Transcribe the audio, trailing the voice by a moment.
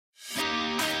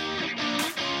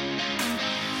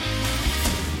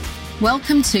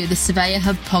Welcome to the Surveyor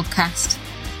Hub podcast,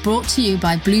 brought to you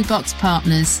by Blue Box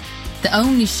Partners, the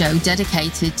only show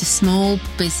dedicated to small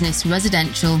business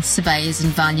residential surveyors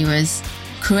and valuers.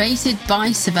 Created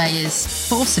by surveyors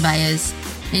for surveyors,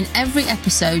 in every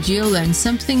episode you'll learn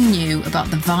something new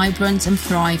about the vibrant and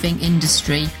thriving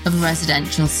industry of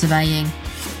residential surveying.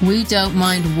 We don't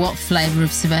mind what flavour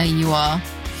of surveyor you are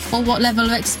or what level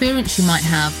of experience you might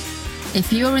have.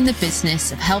 If you're in the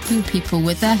business of helping people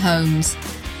with their homes,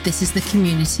 this is the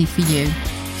community for you.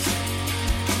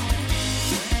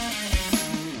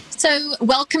 So,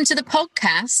 welcome to the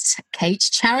podcast, Kate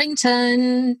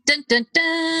Charrington. Dun, dun,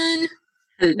 dun.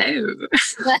 Hello.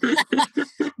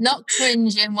 Not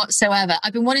cringing whatsoever.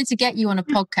 I've been wanting to get you on a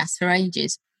podcast for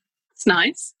ages. It's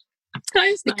nice.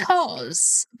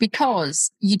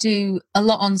 Because you do a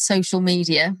lot on social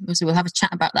media, so we'll have a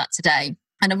chat about that today.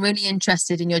 And I'm really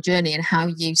interested in your journey and how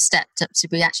you stepped up to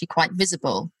be actually quite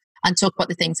visible and talk about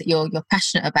the things that you're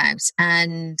passionate about.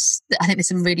 And I think there's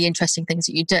some really interesting things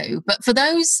that you do. But for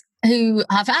those who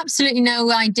have absolutely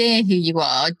no idea who you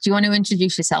are, do you want to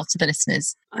introduce yourself to the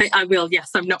listeners? I will,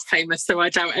 yes. I'm not famous, so I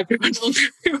doubt everyone will know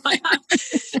who I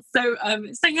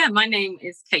am. So yeah, my name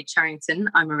is Kate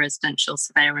Charrington. I'm a residential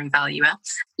surveyor and valuer.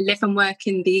 Live and work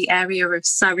in the area of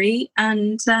Surrey.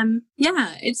 And I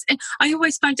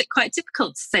always find it quite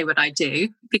difficult to say what I do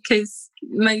because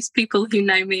most people who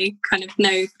know me kind of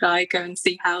know that I go and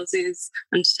see houses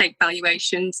and take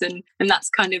valuations, and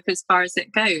that's kind of as far as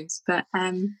it goes.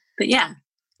 But yeah,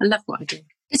 I love what I do.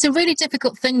 It's a really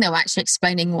difficult thing, though, actually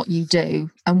explaining what you do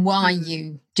and why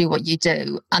you do what you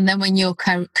do. And then when your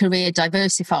career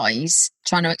diversifies,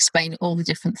 trying to explain all the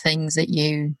different things that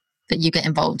you get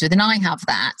involved with. And I have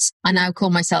that. I now call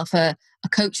myself a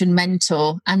coach and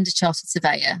mentor and a chartered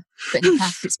surveyor. But in the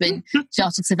past, it's been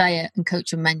chartered surveyor and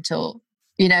coach and mentor,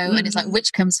 and it's like,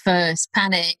 which comes first?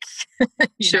 Panic,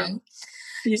 Sure. know.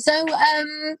 So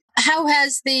how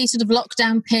has the sort of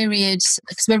lockdown period,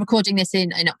 because we're recording this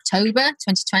in October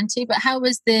 2020, but how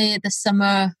was the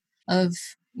summer of,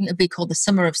 it'll be called the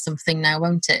summer of something now,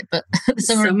 won't it? But the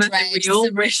summer of dread, that we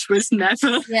all wish was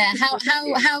never. Yeah, how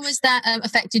has that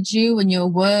affected you and your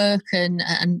work and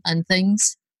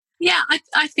things? Yeah,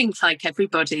 I think like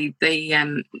everybody,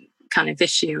 the kind of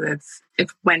issue of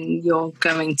when you're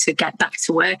going to get back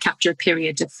to work after a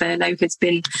period of furlough has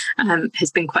been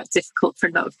quite difficult for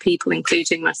a lot of people,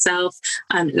 including myself.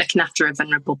 Looking after a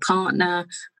vulnerable partner,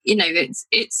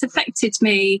 it's affected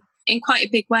me in quite a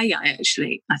big way. I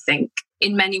think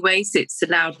in many ways it's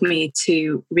allowed me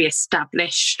to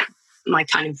reestablish my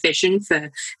kind of vision for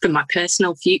my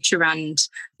personal future and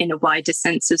in a wider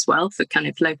sense as well for kind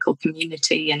of local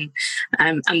community and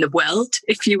the world,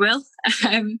 if you will.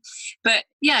 But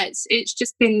yeah, it's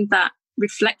just been that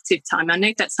reflective time. I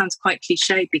know that sounds quite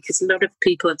cliche because a lot of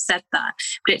people have said that,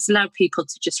 but it's allowed people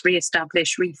to just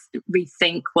reestablish,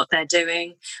 rethink what they're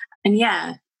doing. And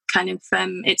yeah, kind of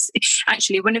it's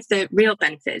actually one of the real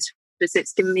benefits was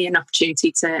it's given me an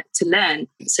opportunity to learn.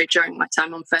 So during my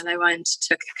time on furlough, I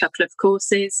undertook a couple of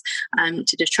courses,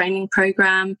 did a training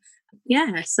program.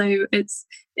 Yeah, so it's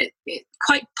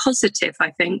quite positive, I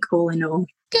think, all in all.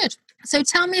 Good. So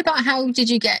tell me about how did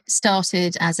you get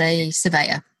started as a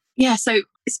surveyor? Yeah, so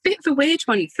it's a bit of a weird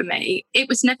one for me. It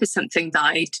was never something that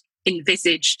I'd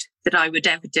envisaged that I would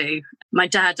ever do. My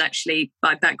dad actually,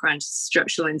 by background, is a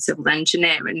structural and civil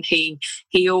engineer, and he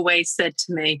always said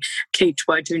to me, Kate,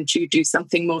 why don't you do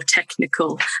something more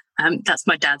technical? That's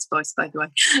my dad's voice, by the way.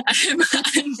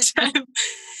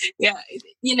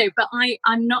 But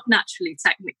I'm not naturally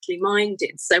technically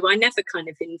minded, so I never kind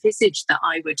of envisaged that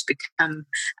I would become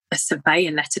a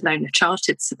surveyor, let alone a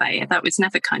chartered surveyor. That was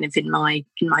never kind of in my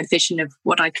vision of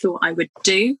what I thought I would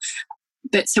do.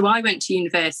 But so I went to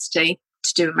university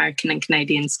to do American and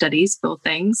Canadian studies, for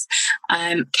things.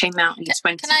 Came out in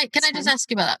 20. Can I just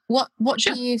ask you about that? What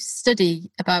Sure. do you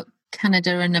study about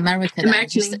Canada and America?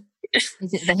 Is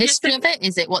it the history of it?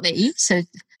 Is it what they eat? So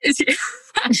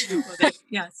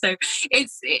yeah, so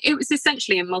it was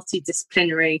essentially a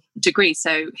multidisciplinary degree,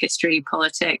 so history,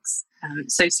 politics,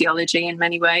 sociology in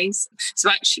many ways. So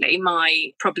actually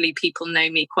probably people know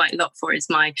me quite a lot for is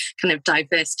my kind of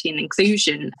diversity and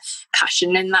inclusion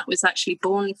passion, and that was actually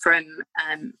born from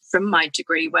my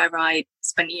degree, where I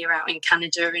spent a year out in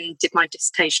Canada and did my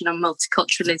dissertation on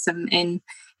multiculturalism in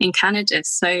Canada.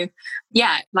 So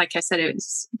yeah, like I said, it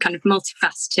was kind of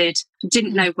multifaceted. I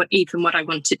didn't know what I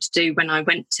wanted to do when I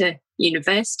went to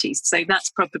university. So that's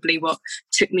probably what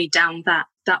took me down that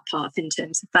path in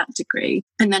terms of that degree.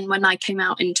 And then when I came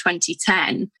out in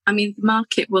 2010, I mean, the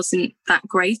market wasn't that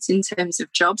great in terms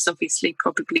of jobs, obviously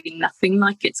probably nothing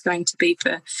like it's going to be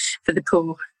for the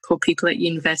poor people at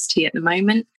university at the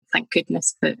moment. thank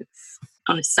goodness. But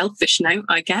on a selfish note,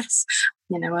 I guess,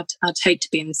 I'd hate to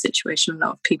be in the situation a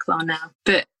lot of people are now.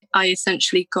 But I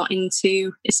essentially got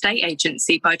into estate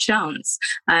agency by chance.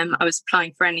 I was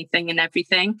applying for anything and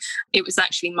everything. It was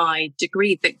actually my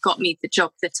degree that got me the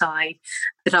job that I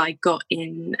got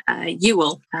in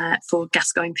Ewell for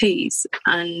Gascoigne Peas.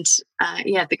 And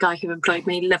the guy who employed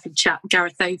me, lovely chap,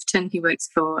 Gareth Overton, he works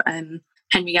for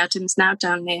Henry Adams now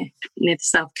down near the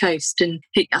South Coast. And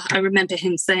I remember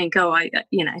him saying, I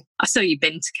saw you've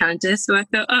been to Canada. So I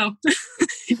thought,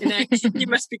 you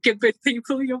must be good with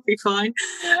people. You'll be fine.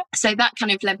 So that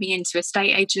kind of led me into a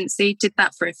estate agency, did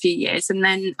that for a few years. And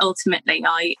then ultimately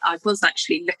I was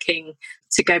actually looking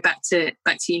to go back to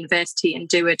university and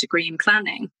do a degree in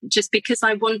planning, just because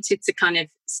I wanted to kind of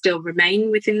still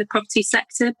remain within the property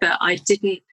sector, but I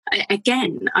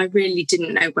really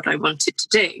didn't know what I wanted to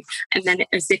do. And then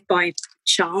as if by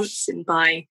chance and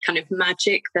by kind of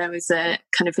magic, there was a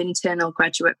kind of internal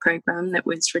graduate program that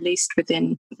was released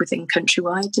within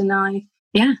Countrywide. And I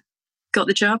got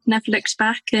the job, never looked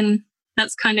back. And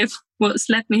that's kind of what's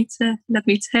led me to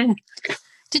here.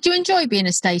 Did you enjoy being a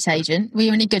estate agent? Were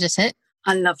you any good at it?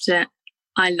 I loved it.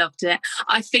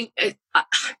 I think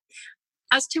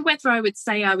as to whether I would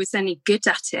say I was any good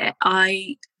at it,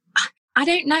 I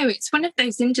don't know. It's one of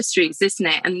those industries, isn't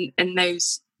it? And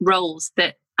those roles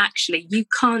that actually you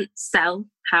can't sell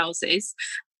houses.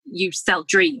 You sell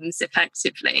dreams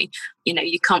effectively.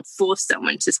 You can't force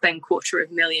someone to spend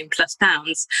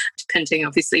 £250,000+, depending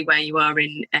obviously where you are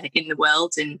in the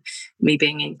world. And me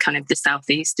being in kind of the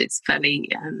southeast, it's a fairly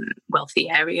wealthy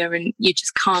area, and you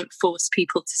just can't force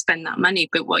people to spend that money.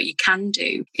 But what you can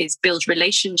do is build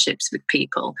relationships with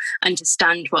people,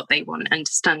 understand what they want,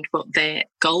 understand what their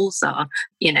goals are,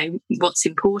 what's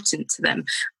important to them.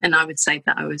 And I would say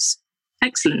that I was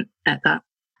excellent at that.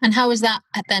 And how has that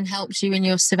then helped you in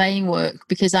your surveying work?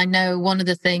 Because I know one of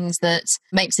the things that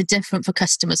makes it different for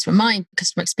customers from my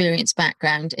customer experience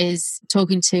background is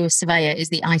talking to a surveyor is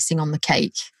the icing on the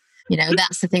cake.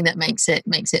 That's the thing that makes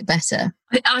it better.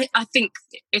 I think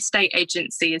estate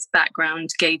agency as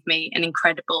background gave me an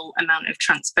incredible amount of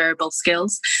transferable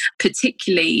skills,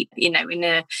 particularly, in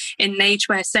an age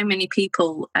where so many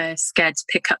people are scared to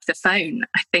pick up the phone.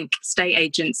 I think estate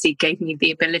agency gave me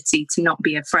the ability to not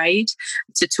be afraid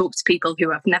to talk to people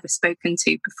who I've never spoken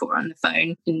to before on the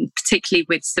phone, and particularly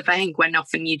with surveying, when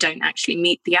often you don't actually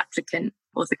meet the applicant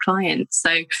or the client. So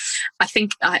I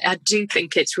think I do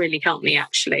think it's really helped me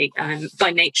actually.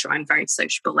 By nature, I'm very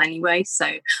sociable anyway, so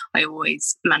I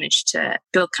always manage to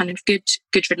build kind of good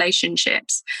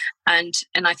relationships. And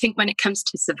I think when it comes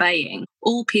to surveying,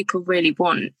 all people really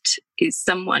want is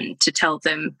someone to tell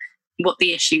them what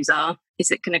the issues are.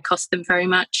 Is it going to cost them very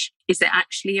much? Is it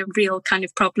actually a real kind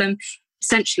of problem?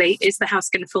 Essentially, is the house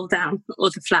going to fall down or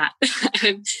the flat?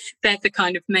 They're the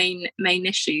kind of main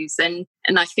issues. And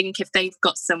I think if they've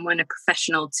got someone, a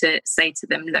professional, to say to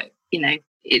them, look,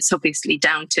 it's obviously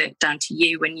down to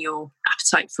you and your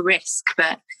appetite for risk.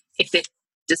 But if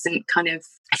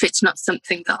it's not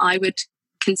something that I would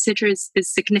consider as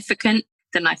significant,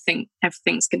 then I think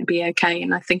everything's going to be okay.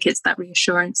 And I think it's that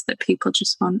reassurance that people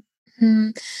just want.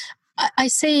 I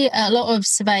see a lot of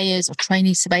surveyors or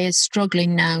trainee surveyors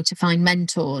struggling now to find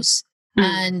mentors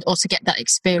or to get that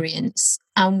experience.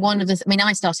 And one of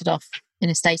I started off in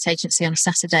a estate agency on a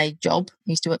Saturday job.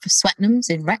 I used to work for Swetnam's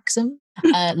in Wrexham,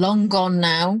 long gone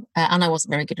now. And I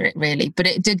wasn't very good at it really, but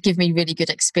it did give me really good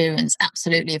experience,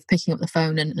 absolutely, of picking up the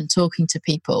phone and talking to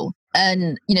people.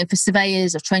 And, for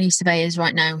surveyors or trainee surveyors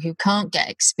right now who can't get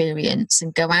experience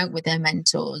and go out with their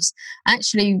mentors,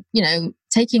 actually,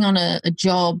 taking on a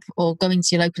job or going to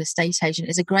your local estate agent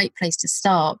is a great place to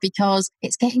start, because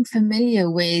it's getting familiar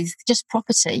with just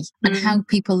property and how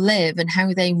people live and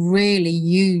how they really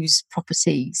use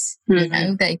properties.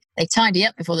 They tidy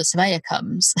up before the surveyor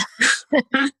comes.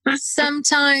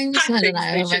 Sometimes, I don't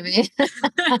know, maybe.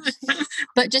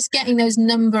 But just getting those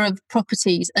number of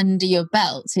properties under your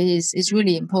belt is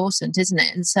really important, isn't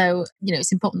it? And so,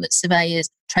 it's important that surveyors,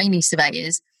 trainee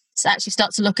surveyors, actually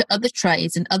start to look at other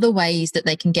trades and other ways that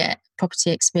they can get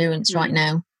property experience right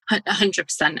now.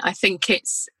 100%. I think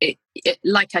it's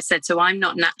like I said, so I'm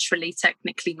not naturally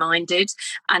technically minded,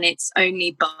 and it's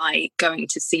only by going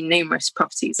to see numerous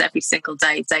properties every single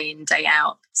day, day in, day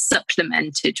out,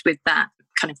 supplemented with that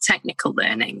kind of technical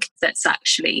learning, that's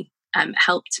actually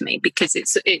helped me. Because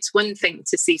it's one thing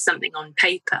to see something on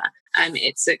paper,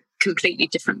 it's a completely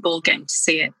different ballgame to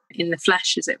see it in the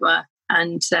flesh, as it were.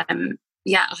 And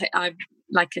I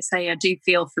like I say, I do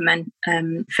feel for men,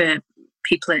 for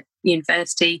people at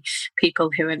university,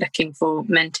 people who are looking for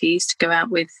mentees to go out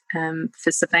with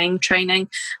for surveying training.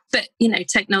 But,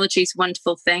 technology is a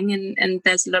wonderful thing, and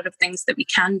there's a lot of things that we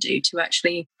can do to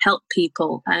actually help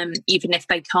people, even if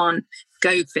they can't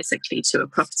go physically to a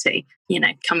property.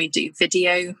 Can we do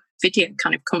video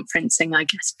kind of conferencing, I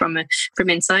guess, from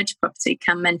inside the property?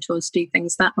 Can mentors do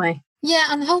things that way? Yeah,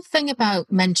 and the whole thing about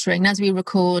mentoring, as we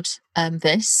record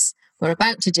this, we're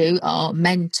about to do our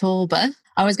Mentorber.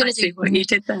 I was going to do what you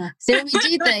did there. See what we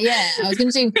did there, yeah. I was going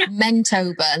to do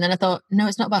Mentober, and then I thought, no,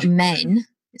 it's not about men,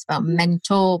 it's about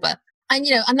Mentorber. And,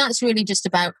 and that's really just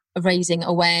about raising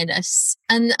awareness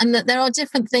and that there are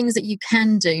different things that you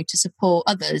can do to support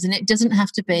others. And it doesn't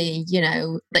have to be,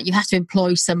 that you have to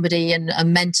employ somebody and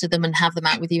mentor them and have them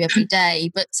out with you every day.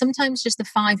 But sometimes just the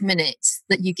 5 minutes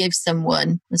that you give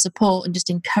someone, the support and just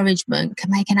encouragement,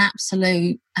 can make an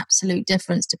absolute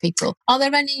difference to people. Are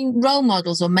there any role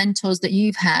models or mentors that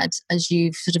you've had as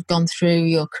you've sort of gone through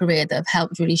your career that have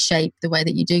helped really shape the way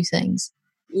that you do things?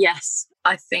 Yes,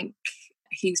 I think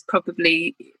he's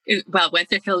probably, well,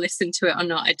 whether he'll listen to it or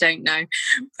not, I don't know.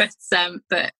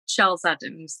 But Charles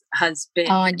Adams has been...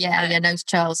 Oh, yeah, knows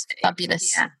Charles.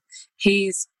 Fabulous. Yeah,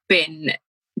 he's been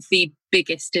the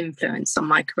biggest influence on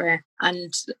my career.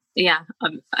 And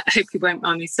I hope you won't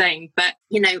mind me saying, but,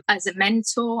 as a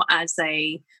mentor, as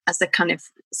a kind of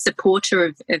supporter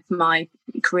of my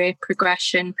career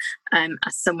progression, as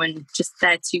someone just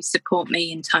there to support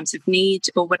me in times of need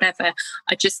or whatever,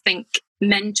 I just think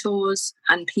mentors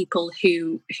and people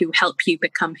who help you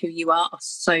become who you are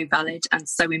so valid and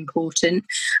so important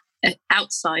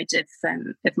outside of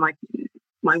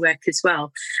my work as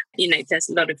well. There's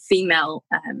a lot of female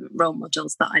role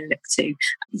models that I look to,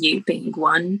 you being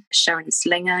one, Sharon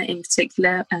Slinger in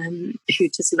particular, who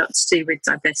does a lot to do with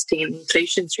diversity and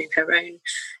inclusion through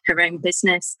her own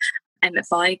business. Emma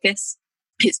Vigus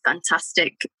is a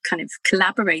fantastic kind of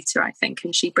collaborator, I think,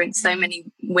 and she brings so many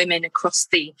women across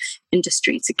the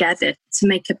industry together to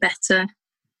make a better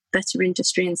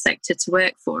industry and sector to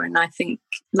work for. And I think,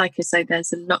 like I say,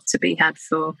 there's a lot to be had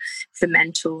for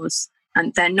mentors.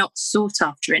 And they're not sought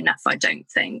after enough, I don't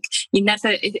think. You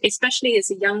never, especially as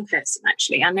a young person,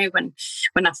 actually. I know when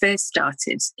I first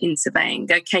started in surveying,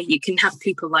 okay, you can have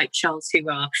people like Charles who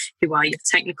are your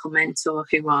technical mentor,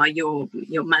 who are your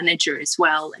manager as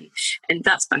well, and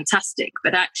that's fantastic.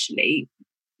 But actually,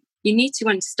 you need to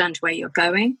understand where you're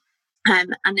going.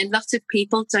 And a lot of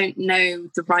people don't know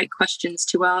the right questions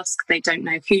to ask. They don't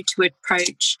know who to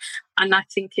approach. And I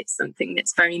think it's something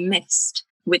that's very missed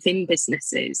within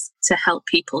businesses to help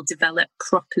people develop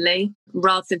properly,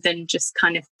 rather than just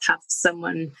kind of have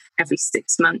someone every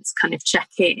 6 months kind of check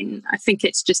in. I think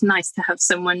it's just nice to have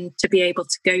someone to be able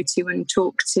to go to and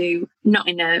talk to, not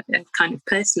in a kind of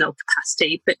personal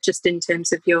capacity, but just in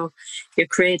terms of your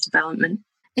career development.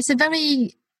 It's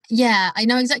I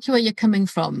know exactly where you're coming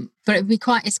from, but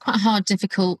it's quite a hard,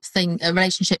 difficult thing, a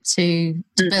relationship to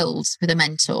build with a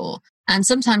mentor. And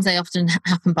sometimes they often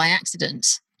happen by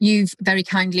accident. You've very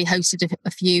kindly hosted a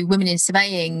few women in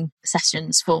surveying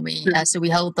sessions for me. So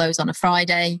we hold those on a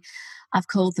Friday. I've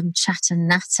called them Chat and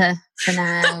Natter for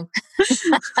now.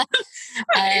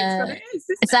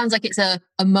 It sounds like it's a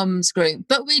mum's group,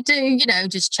 but we do,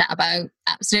 just chat about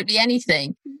absolutely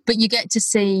anything. But you get to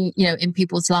see, in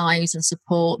people's lives and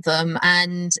support them.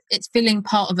 And it's feeling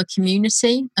part of a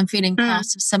community and feeling part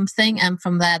of something. And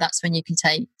from there, that's when you can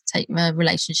take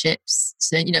relationships,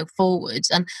 forward.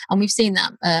 And we've seen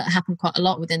that happen quite a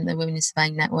lot within the Women in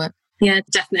Surveying Network. Yeah,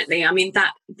 definitely. I mean,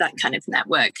 that kind of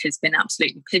network has been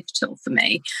absolutely pivotal for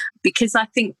me, because I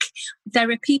think there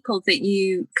are people that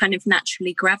you kind of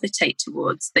naturally gravitate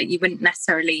towards that you wouldn't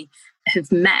necessarily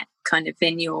have met kind of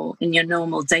in your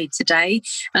normal day to day.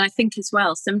 And I think as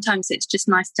well, sometimes it's just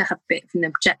nice to have a bit of an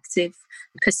objective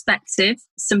perspective,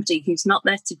 somebody who's not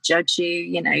there to judge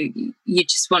you. You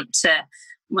just want to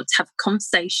have a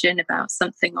conversation about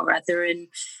something or other, and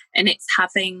it's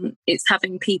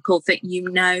having people that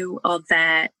are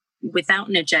there without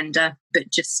an agenda, but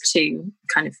just to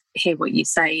kind of hear what you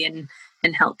say and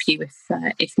help you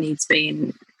if needs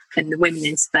be. And the Women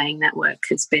in Surveying Network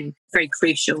has been very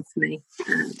crucial for me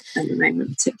at the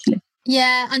moment, particularly.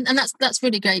 Yeah, and that's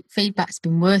really great feedback. It's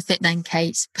been worth it then,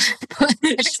 Kate.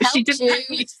 She didn't want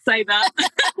me to say that.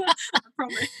 I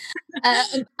promise.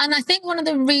 And I think one of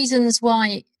the reasons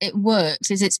why it works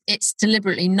is it's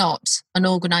deliberately not an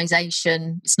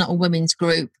organisation. It's not a women's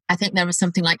group. I think there are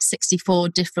something like 64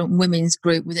 different women's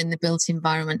group within the built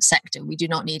environment sector. We do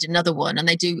not need another one, and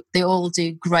they all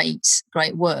do great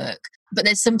work. But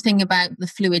there's something about the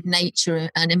fluid nature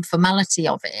and informality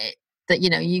of it that,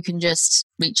 you can just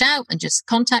reach out and just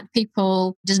contact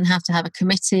people. It doesn't have to have a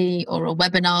committee or a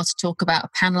webinar to talk about a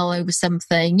panel over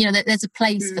something. There's a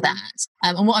place for that.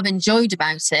 And what I've enjoyed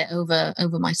about it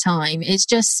over my time is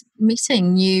just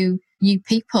meeting new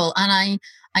people. And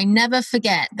I never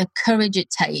forget the courage it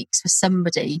takes for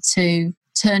somebody to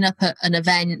turn up at an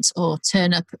event or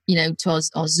turn up, to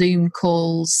our Zoom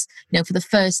calls, for the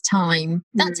first time.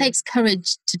 That takes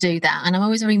courage to do that. And I'm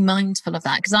always very mindful of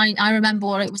that, because I remember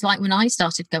what it was like when I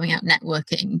started going out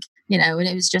networking, and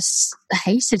it was just, I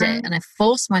hated it and I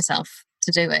forced myself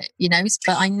to do it,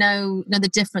 but I know the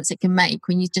difference it can make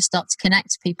when you just start to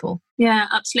connect people. Yeah,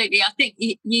 absolutely. I think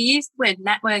you used the word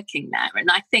networking there,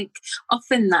 and I think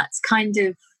often that's kind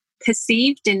of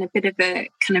perceived in a bit of a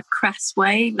kind of crass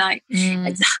way. Like,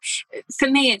 for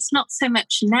me, it's not so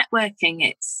much networking.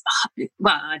 It's,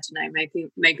 well, I don't know,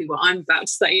 maybe what I'm about to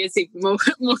say is even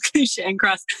more cliche and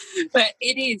crass, but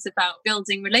it is about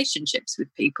building relationships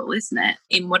with people, isn't it?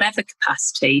 In whatever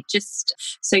capacity, just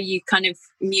so you kind of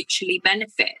mutually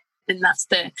benefit. And that's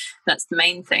the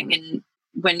main thing. And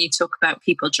when you talk about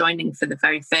people joining for the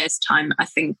very first time, I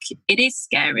think it is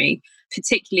scary,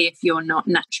 particularly if you're not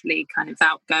naturally kind of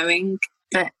outgoing.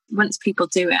 But once people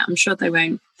do it, I'm sure they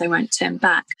won't turn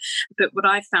back. But what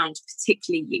I found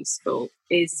particularly useful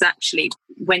is actually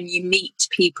when you meet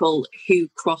people who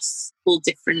cross all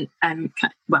different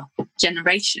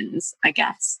generations, I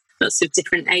guess, lots of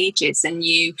different ages, and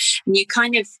you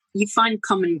find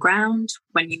common ground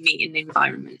when you meet in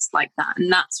environments like that.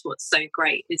 And that's what's so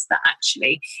great, is that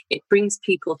actually it brings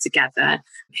people together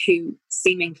who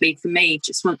seemingly, for me,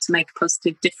 just want to make a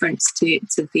positive difference to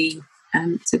the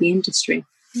industry.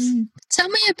 Tell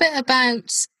me a bit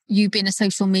about you being a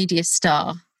social media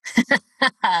star.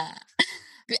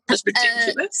 That's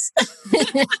ridiculous.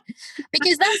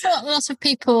 Because that's what lots of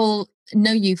people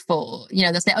know you for.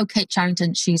 They'll say, oh, Kate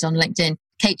Charrington, she's on LinkedIn.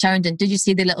 Kate Charrington, did you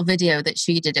see the little video that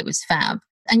she did? It was fab.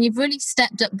 And you've really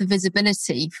stepped up the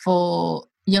visibility for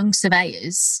young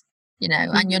surveyors,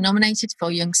 and you're nominated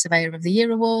for Young Surveyor of the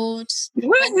Year award.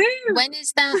 When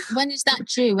is that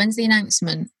due? When's the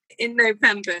announcement? In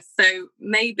November, so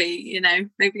maybe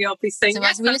I'll be saying so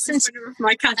yes, winner of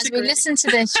my category. As we listen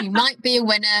to this, you might be a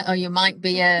winner or you might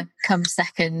be a come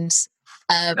second,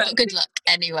 but good luck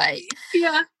anyway.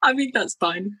 Yeah, I mean, that's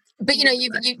fine. But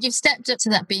you've stepped up to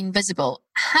that being visible.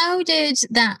 How did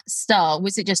that start?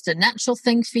 Was it just a natural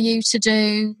thing for you to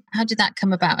do? How did that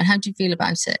come about, and how do you feel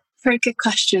about it? Very good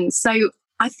question. So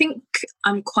I think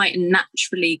I'm quite a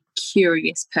naturally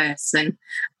curious person.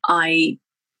 I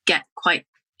get quite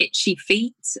itchy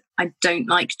feet. I don't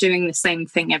like doing the same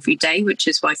thing every day, which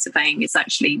is why surveying is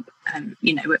actually,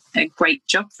 a great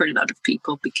job for a lot of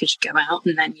people, because you go out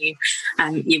and then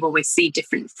you always see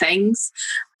different things.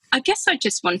 I guess I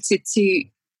just wanted to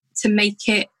make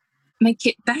it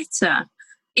better.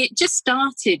 It just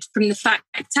started from the fact,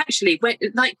 actually,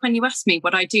 when you ask me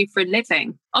what I do for a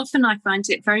living, often I find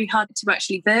it very hard to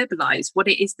actually verbalise what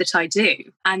it is that I do.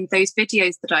 And those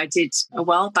videos that I did a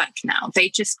while back now, they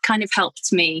just kind of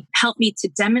helped me to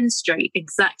demonstrate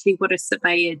exactly what a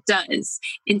surveyor does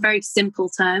in very simple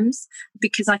terms,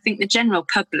 because I think the general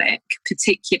public,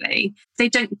 particularly, they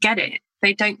don't get it.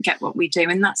 They don't get what we do.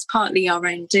 And that's partly our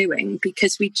own doing,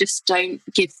 because we just don't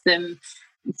give them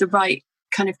the right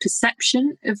kind of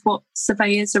perception of what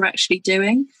surveyors are actually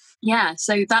doing. Yeah,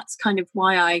 so that's kind of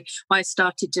why I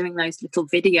started doing those little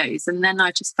videos, and then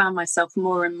I just found myself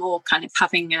more and more kind of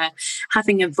having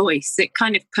a voice. It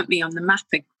kind of put me on the map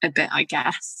a bit, I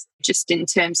guess, just in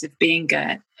terms of being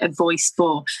a voice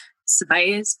for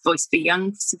surveyors, voice for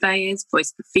young surveyors,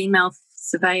 voice for female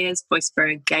surveyors, voice for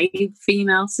a gay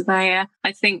female surveyor.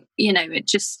 I think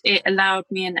it allowed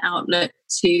me an outlet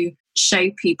to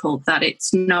show people that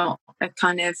it's not a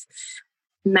kind of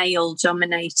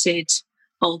male-dominated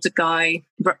older guy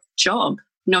job,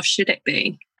 nor should it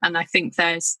be. And I think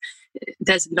there's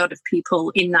a lot of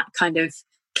people in that kind of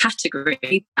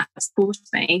category that has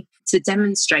forced me to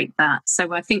demonstrate that.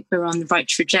 So I think we're on the right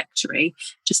trajectory.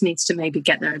 Just needs to maybe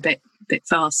get there a bit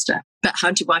faster. But how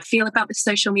do I feel about the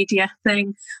social media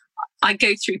thing? I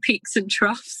go through peaks and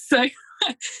troughs. So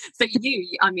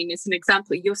you, I mean, as an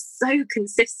example, you're so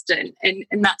consistent, and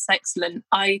that's excellent.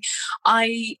 I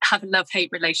have a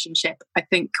love-hate relationship, I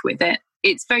think, with it.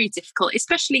 It's very difficult,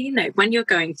 especially, when you're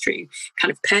going through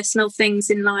kind of personal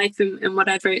things in life and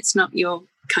whatever. It's not your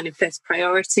kind of first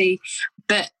priority.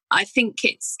 But I think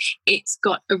it's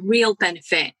got a real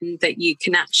benefit in that you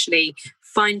can actually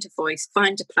find a voice,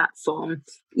 find a platform.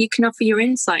 You can offer your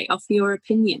insight, offer your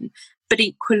opinion. But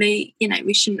equally,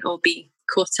 we shouldn't all be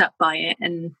caught up by it,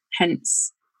 and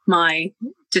hence my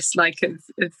dislike of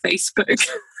Facebook.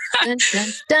 Dun, dun,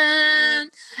 dun.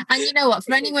 And you know what?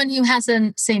 For anyone who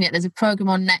hasn't seen it, there's a program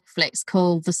on Netflix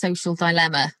called The Social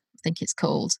Dilemma. I think it's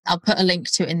called. I'll put a link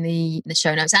to it in the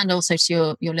show notes, and also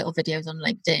to your little videos on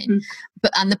LinkedIn.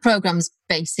 And the program's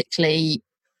basically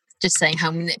just saying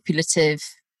how manipulative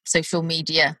social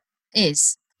media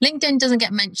is. LinkedIn doesn't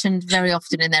get mentioned very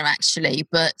often in there, actually,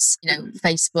 but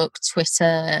Facebook,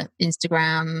 Twitter,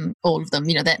 Instagram, all of them,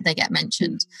 they get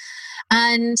mentioned.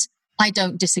 And I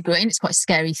don't disagree. And it's quite a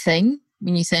scary thing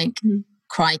when you think,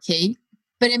 crikey.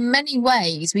 But in many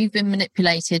ways, we've been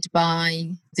manipulated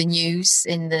by the news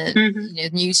in the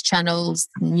news channels,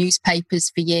 newspapers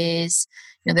for years.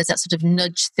 There's that sort of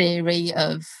nudge theory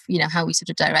of, how we sort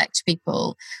of direct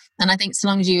people. And I think so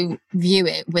long as you view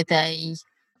it with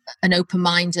an open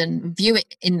mind and view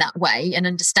it in that way and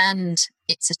understand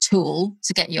it's a tool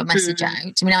to get your message out.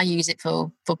 I mean, I use it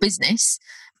for business.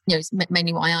 It's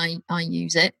mainly why I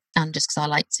use it, and just because I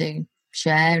like to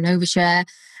share and overshare,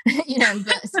 but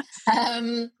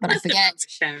I forget.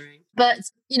 But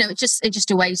it's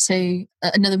just a way to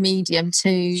another medium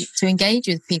to engage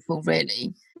with people,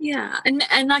 really. Yeah,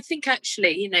 and I think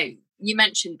actually, you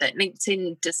mentioned that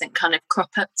LinkedIn doesn't kind of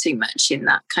crop up too much in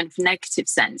that kind of negative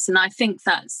sense, and I think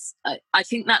that's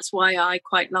why I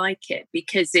quite like it,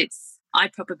 because I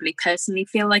probably personally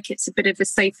feel like it's a bit of a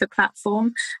safer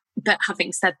platform. But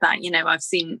having said that, I've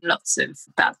seen lots of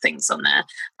bad things on there.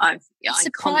 It's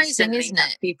surprising, isn't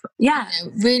it? People, yeah,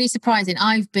 really surprising.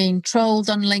 I've been trolled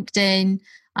on LinkedIn.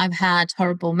 I've had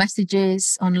horrible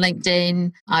messages on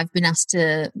LinkedIn. I've been asked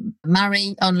to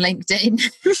marry on LinkedIn.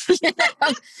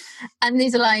 And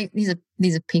these are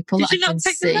people Did that you I can not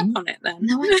take see. them up on it then?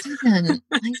 No, I didn't.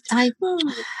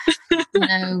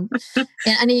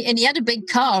 And he had a big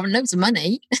car and loads of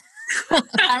money.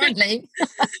 Apparently.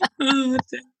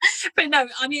 But no,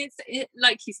 I mean,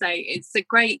 like you say, it's a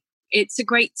great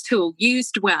tool.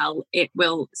 Used well, it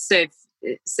will serve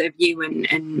you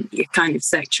and your kind of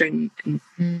sector and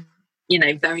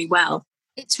very well.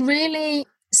 It's really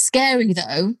scary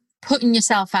though, putting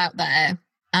yourself out there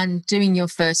and doing your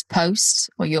first post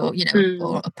or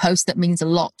or a post that means a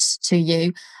lot to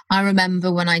you. I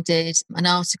remember when I did an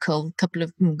article a couple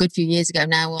of good few years ago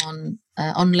now on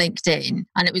LinkedIn,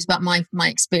 and it was about my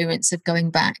experience of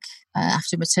going back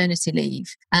after maternity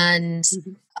leave. And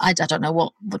I don't know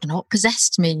what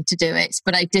possessed me to do it,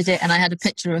 but I did it, and I had a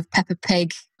picture of Peppa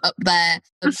Pig up there,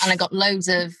 and I got loads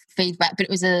of feedback. But it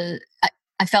was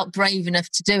I felt brave enough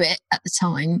to do it at the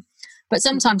time. But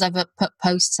sometimes I've put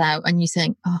posts out and you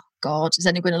think, oh God, is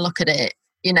anyone going to look at it?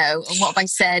 And what have I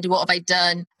said? What have I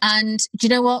done? And do you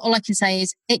know what? All I can say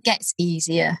is it gets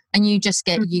easier, and you just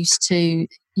get used to,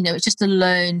 it's just a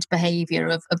learned behavior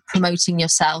of promoting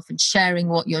yourself and sharing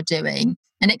what you're doing.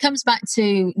 And it comes back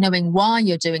to knowing why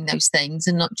you're doing those things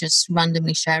and not just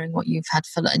randomly sharing what you've had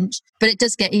for lunch. But it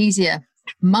does get easier.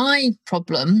 My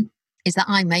problem is that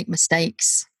I make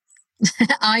mistakes.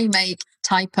 I make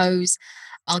typos.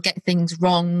 I'll get things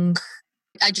wrong.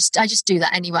 I just do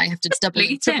that anyway. I have to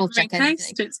triple check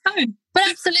anything. It's fine. But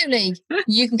absolutely,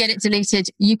 you can get it deleted.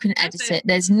 You can edit it.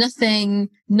 There's nothing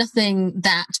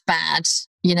that bad.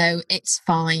 It's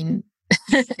fine.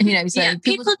 So yeah, I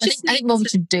think more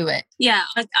should do it. Yeah,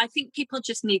 I think people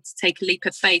just need to take a leap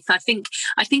of faith. I think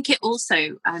it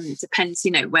also depends,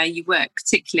 where you work.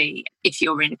 Particularly if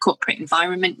you're in a corporate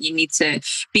environment, you need to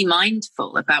be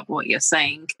mindful about what you're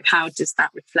saying. How does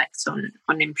that reflect on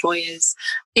employers?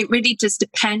 It really does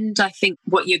depend. I think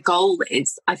what your goal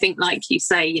is. I think, like you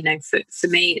say, for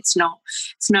me, it's not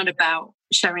about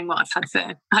sharing what I've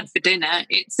had for dinner.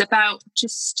 It's about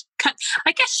just,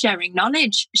 I guess, sharing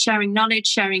knowledge, sharing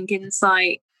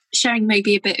insight, sharing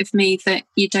maybe a bit of me that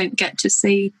you don't get to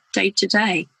see day to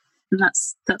day. And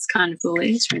that's kind of all it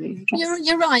is, really, I guess.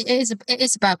 You're right. It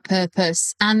is about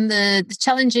purpose. And the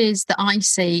challenges that I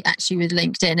see actually with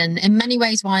LinkedIn, and in many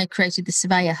ways why I created the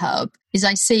Surveyor Hub, is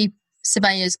I see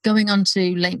surveyors going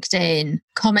onto LinkedIn,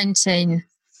 commenting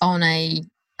on a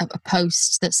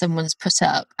post that someone's put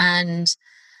up and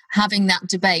having that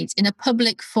debate in a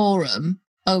public forum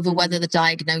over whether the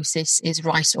diagnosis is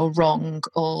right or wrong,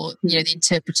 or the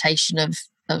interpretation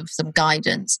of some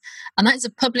guidance. And that's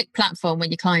a public platform where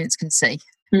your clients can see,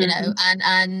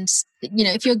 and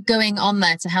if you're going on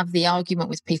there to have the argument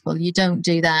with people, you don't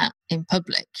do that in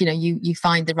public. You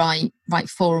find the right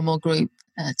forum or group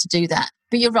to do that.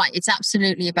 But you're right, it's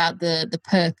absolutely about the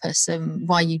purpose and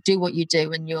why you do what you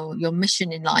do and your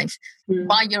mission in life,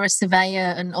 why you're a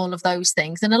surveyor and all of those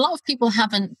things. And a lot of people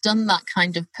haven't done that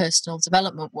kind of personal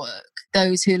development work.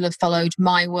 Those who have followed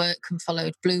my work and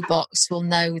followed Blue Box will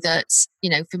know that,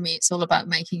 for me, it's all about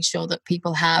making sure that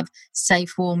people have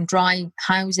safe, warm, dry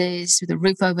houses with a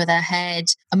roof over their head.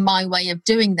 And my way of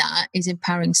doing that is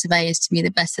empowering surveyors to be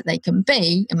the best that they can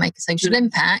be and make a social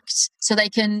impact, so they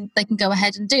can go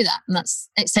ahead and do that. And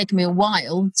it's taken me a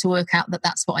while to work out that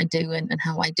that's what I do and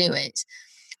how I do it.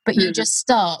 But you just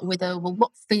start with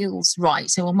what feels right?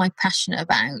 So what am I passionate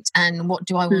about? And what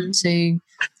do I want to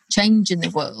change in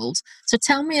the world? So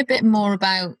tell me a bit more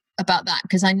about that,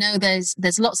 because I know there's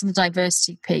lots of the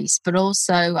diversity piece, but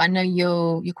also I know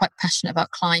you're quite passionate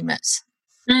about climate.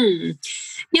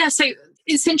 Yeah, so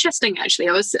it's interesting actually.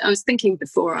 I was thinking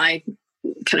before I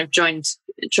kind of joined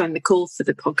the call for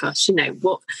the podcast,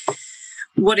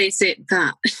 what is it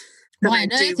that why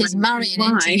on earth is Marion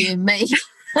interviewing me?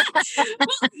 Well,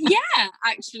 yeah,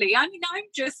 actually, I mean, I'm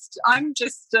just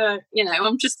a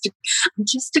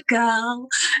girl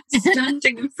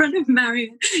standing in front of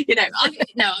Marion.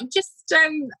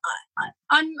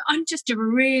 I'm just a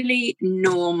really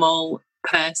normal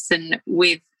person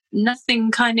with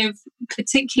nothing kind of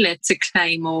particular to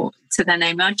claim or to their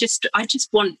name. I just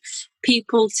want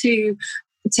people to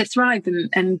thrive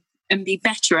and be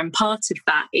better, and part of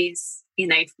that is,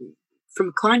 from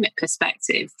a climate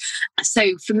perspective.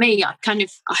 So for me, I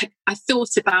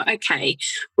thought about, okay,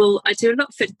 well, I do a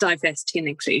lot for diversity and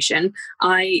inclusion.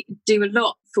 I do a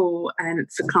lot for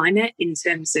climate in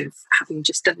terms of having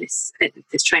just done this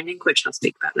training, which I'll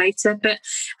speak about later. But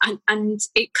and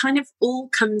it kind of all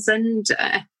comes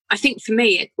under, I think for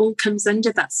me, it all comes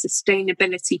under that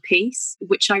sustainability piece,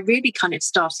 which I really kind of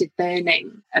started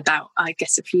learning about, I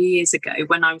guess, a few years ago,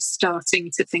 when I was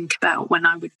starting to think about when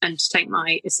I would undertake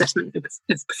my assessment of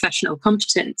professional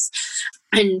competence.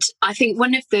 And I think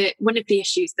one of the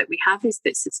issues that we have is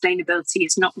that sustainability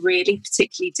is not really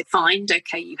particularly defined.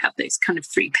 Okay, you have those kind of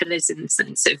three pillars in the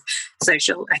sense of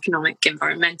social, economic,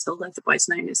 environmental, otherwise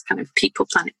known as kind of people,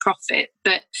 planet, profit.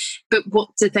 But what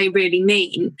do they really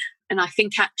mean? And I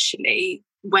think actually,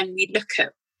 when we look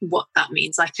at what that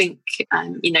means, I think,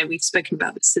 we've spoken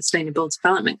about the Sustainable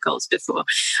Development Goals before.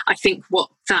 I think what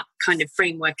that kind of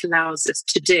framework allows us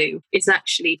to do is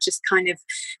actually just kind of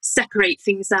separate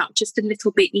things out just a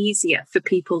little bit easier for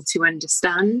people to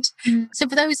understand. So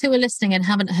for those who are listening and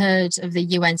haven't heard of the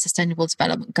UN Sustainable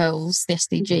Development Goals, the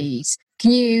SDGs,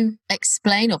 can you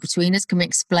explain, or between us, can we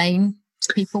explain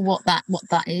to people what that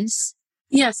is?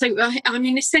 Yeah, so I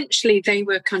mean, essentially, they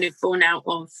were kind of born out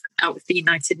of the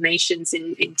United Nations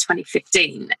in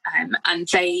 2015, and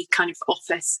they kind of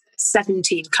offer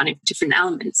 17 kind of different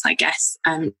elements, I guess,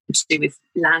 to do with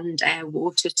land, air,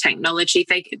 water, technology.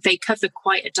 They cover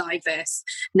quite a diverse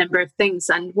number of things,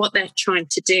 and what they're trying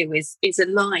to do is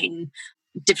align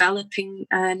developed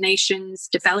nations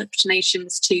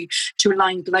to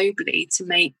align globally to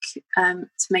make a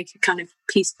kind of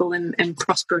peaceful and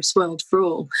prosperous world for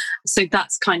all. So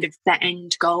that's kind of their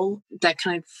end goal. Their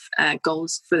kind of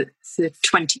goals for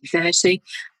 2030.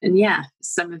 And yeah,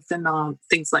 some of them are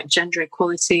things like gender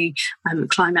equality,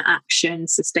 climate action,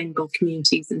 sustainable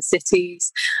communities and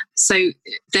cities. So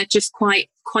they're just quite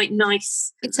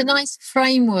nice. It's a nice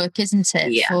framework, isn't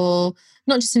it? Yeah. For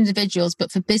not just individuals,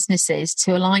 but for businesses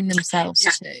to align themselves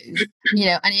to,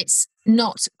 and it's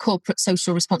not corporate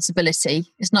social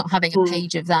responsibility. It's not having a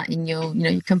page of that in your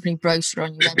company brochure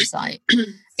on your website.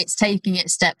 It's taking it a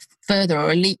step further,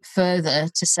 or a leap further,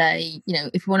 to say,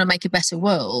 if you want to make a better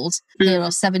world, here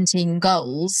are 17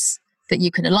 goals that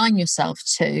you can align yourself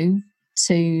to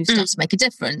start to make a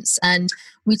difference. And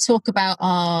we talk about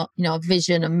our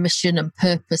vision and mission and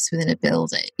purpose within a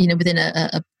building, within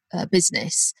a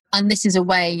business. And this is a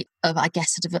way of, I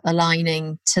guess, sort of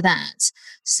aligning to that.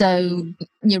 So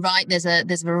you're right, there's a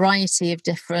variety of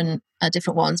different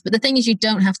ones. But the thing is, you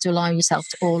don't have to align yourself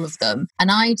to all of them. And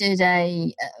I did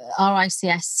a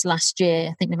RICS last year,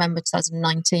 I think November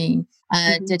 2019,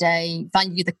 did a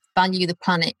Value the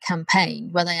Planet campaign,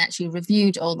 where they actually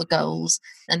reviewed all the goals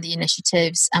and the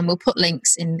initiatives, and we'll put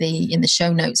links in the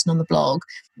show notes and on the blog.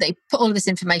 They put all of this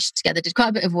information together, did quite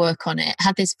a bit of work on it,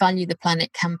 had this Value the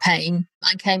Planet campaign,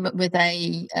 and came up with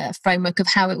a framework of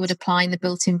how it would apply in the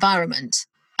built environment.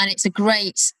 And it's a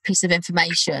great piece of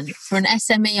information for an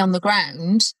SME on the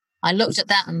ground. I looked at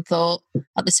that and thought,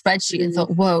 at the spreadsheet, and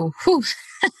thought, whoa, whew.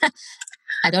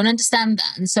 I don't understand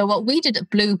that. And so what we did at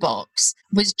Blue Box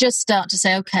was just start to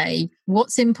say, okay,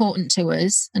 what's important to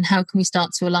us and how can we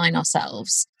start to align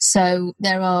ourselves? So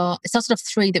it's sort of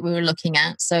 3 that we were looking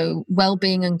at. So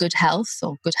well-being and good health,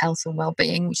 or good health and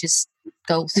well-being, which is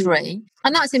goal 3.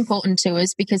 And that's important to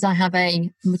us because I have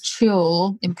a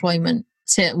mature employment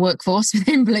workforce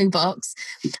within Blue Box,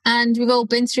 and we've all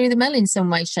been through the mill in some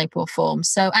way, shape or form.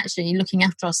 So actually looking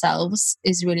after ourselves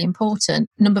is really important.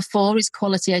 Number 4 is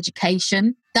quality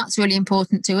education. That's really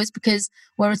important to us because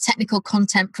we're a technical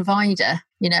content provider.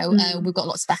 We've got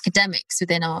lots of academics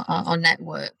within our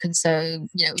network. And so,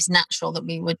 it's natural that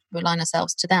we would align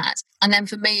ourselves to that. And then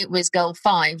for me, it was goal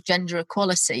 5, gender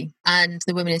equality, and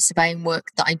the women in surveying work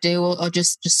that I do or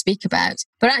just speak about.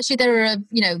 But actually there are,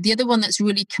 the other one that's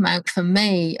really come out for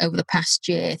me over the past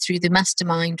year through the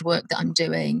mastermind work that I'm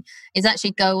doing is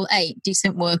actually goal 8,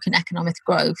 decent work and economic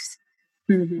growth.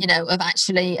 Of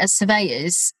actually, as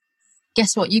surveyors,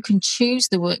 guess what? You can choose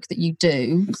the work that you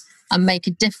do and make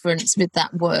a difference with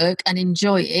that work and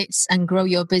enjoy it and grow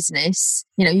your business.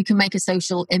 You can make a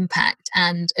social impact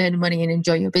and earn money and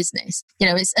enjoy your business.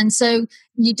 And so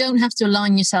you don't have to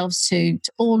align yourselves to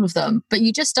all of them, but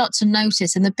you just start to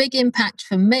notice. And the big impact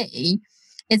for me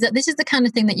is that this is the kind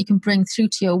of thing that you can bring through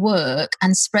to your work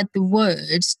and spread the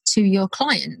word to your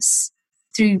clients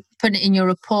through putting it in your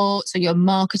reports or your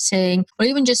marketing, or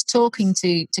even just talking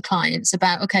to clients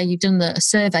about, okay, you've done a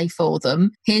survey for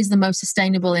them. Here's the most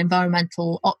sustainable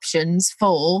environmental options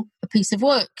for a piece of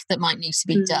work that might need to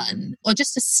be done. Or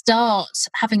just to start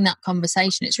having that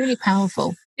conversation. It's really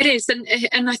powerful. It is.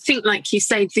 And I think, like you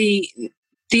say, the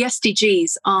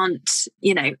SDGs aren't,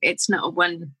 it's not a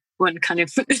one kind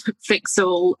of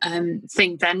fix-all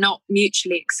thing. They're not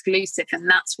mutually exclusive, and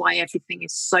that's why everything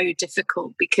is so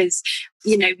difficult because,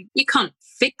 you can't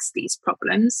fix these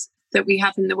problems that we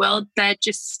have in the world. They're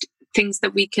just things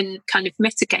that we can kind of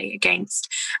mitigate against,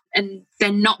 and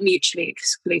they're not mutually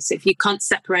exclusive. You can't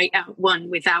separate out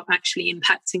one without actually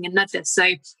impacting another. So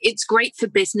it's great for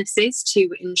businesses to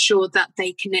ensure that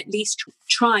they can at least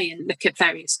try and look at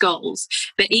various goals.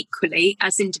 But equally,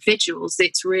 as individuals,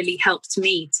 it's really helped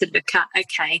me to look at,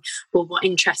 okay, well, what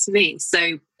interests me?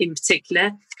 So in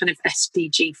particular, kind of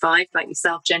SDG 5, like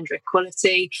yourself, gender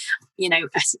equality,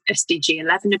 SDG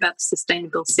 11 about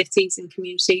sustainable cities and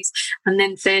communities, and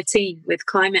then 13 with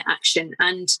climate action.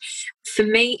 And for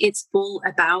me, it's all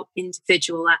about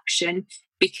individual action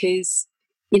because,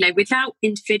 without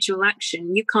individual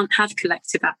action, you can't have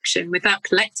collective action. Without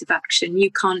collective action,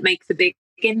 you can't make the big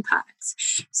impact.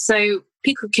 So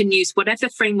people can use whatever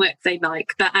framework they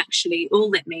like, but actually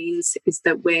all it means is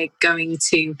that we're going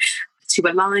to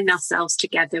align ourselves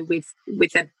together with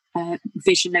a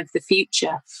vision of the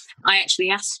future. I actually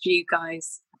asked you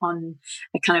guys on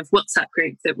a kind of WhatsApp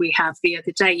group that we have the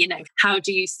other day, how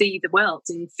do you see the world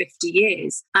in 50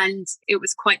 years? And it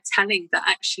was quite telling that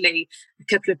actually a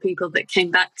couple of people that came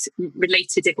back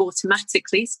related it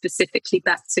automatically, specifically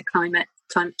back to climate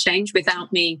change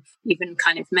without me even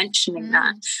kind of mentioning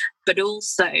that. But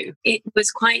also it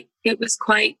was quite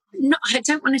not, I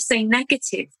don't want to say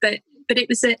negative, but it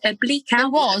was a bleak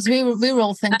outlook. It was. We were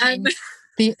all thinking,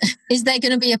 is there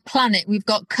going to be a planet? We've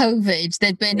got COVID.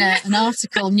 There'd been an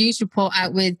article, news report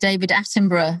out with David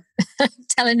Attenborough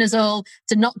telling us all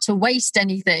not to waste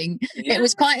anything. Yeah. It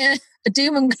was quite a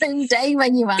doom and gloom day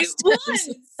when you asked us.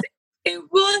 It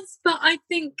was, but I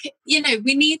think,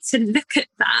 we need to look at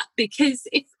that because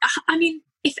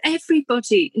if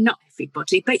everybody, not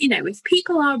everybody, but, if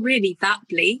people are really that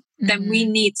bleak, then we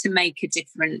need to make a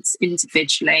difference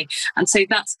individually. And so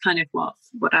that's kind of what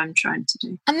I'm trying to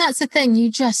do. And that's the thing, you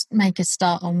just make a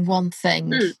start on one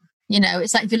thing.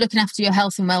 It's like if you're looking after your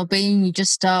health and well-being, you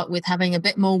just start with having a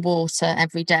bit more water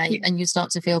every day and you start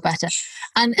to feel better.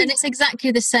 And it's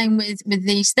exactly the same with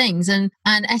these things. And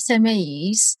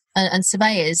SMEs and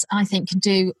surveyors, I think, can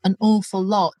do an awful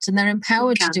lot, and they're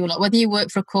empowered to do a lot, whether you work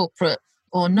for a corporate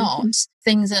or not.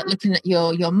 Things like looking at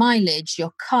your mileage,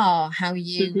 your car, how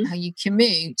you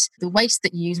commute, the waste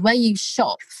that you use, where you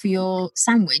shop for your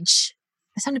sandwich.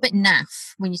 I sound a bit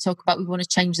naff when you talk about we want to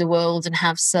change the world and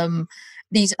have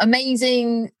these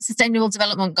amazing sustainable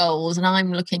development goals, and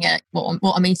I'm looking at what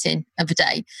I'm eating every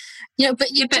day.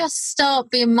 But you just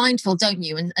start being mindful, don't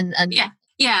you? And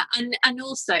yeah, and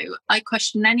also I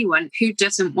question anyone who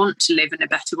doesn't want to live in a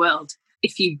better world.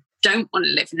 If you don't want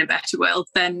to live in a better world,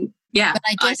 then but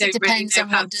I guess it depends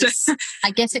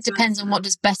on what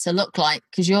does better look like,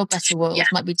 because your better world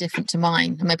might be different to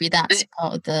mine, and maybe that's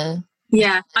part of the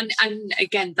and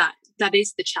again that that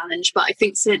is the challenge. But I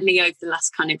think certainly over the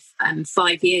last kind of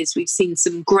 5 years, we've seen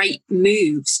some great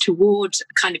moves toward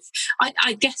kind of,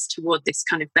 I guess, toward this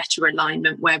kind of better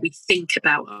alignment where we think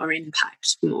about our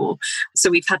impact more. So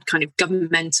we've had kind of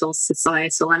governmental,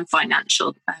 societal and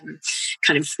financial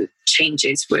kind of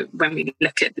changes when we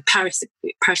look at the Paris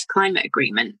Climate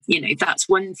Agreement. That's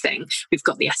one thing. We've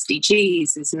got the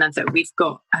SDGs is another. We've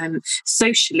got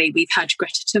socially, we've had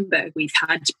Greta Thunberg, we've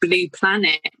had Blue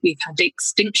Planet, we've had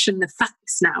Extinction the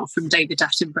Facts now from David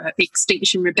Attenborough,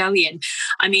 Extinction Rebellion.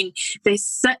 I mean, there's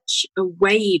such a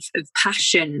wave of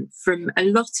passion from a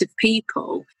lot of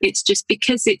people. It's just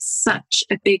because it's such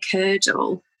a big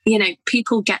hurdle.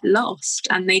 People get lost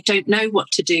and they don't know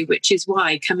what to do, which is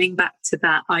why coming back to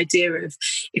that idea of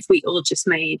if we all just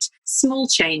made small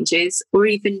changes or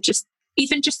even just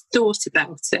thought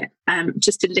about it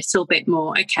just a little bit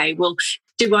more. Okay, well,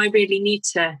 do I really need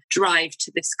to drive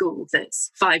to the school that's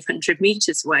 500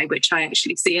 metres away, which I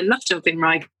actually see a lot of in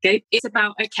Reigate? It's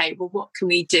about, okay, well, what can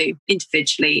we do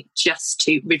individually just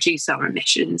to reduce our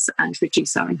emissions and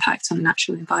reduce our impact on the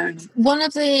natural environment? One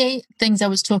of the things I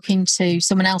was talking to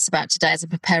someone else about today as I'm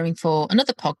preparing for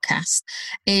another podcast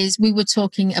is we were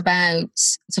talking about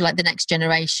sort of like the next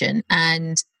generation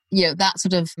and that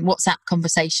sort of WhatsApp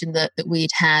conversation that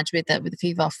we'd had with a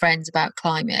few of our friends about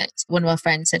climate. One of our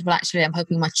friends said, well, actually, I'm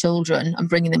hoping my children, I'm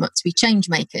bringing them up to be change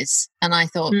makers. And I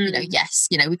thought, yes,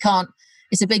 we can't,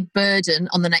 it's a big burden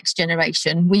on the next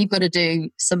generation. We've got to do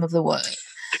some of the work.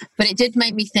 But it did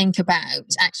make me think about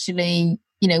actually,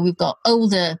 we've got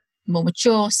older, more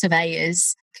mature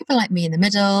surveyors, people like me in the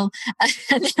middle, and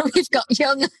then we've got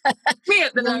young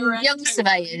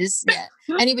surveyors. Yeah,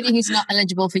 anybody who's not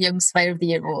eligible for Young Surveyor of the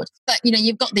Year award. But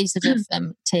you've got these sort of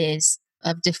tiers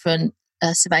of different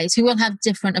surveyors who will have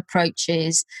different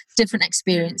approaches, different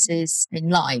experiences in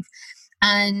life,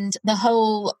 and the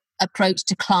whole approach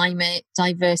to climate,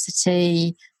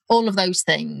 diversity, all of those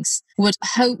things would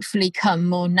hopefully come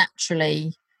more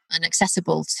naturally and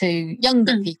accessible to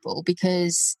younger people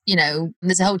because,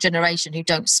 there's a whole generation who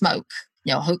don't smoke,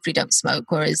 hopefully don't smoke,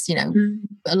 whereas,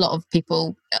 a lot of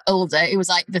people older, it was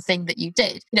like the thing that you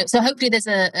did. So hopefully there's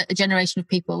a generation of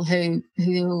people who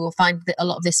will find a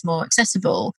lot of this more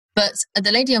accessible. But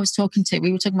the lady I was talking to,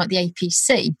 we were talking about the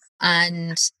APC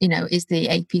and, is the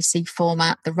APC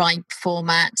format the right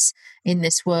format in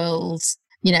this world,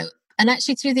 And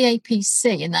actually through the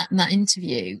APC in that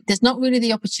interview, there's not really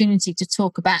the opportunity to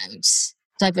talk about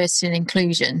diversity and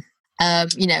inclusion, how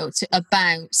do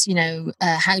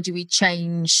we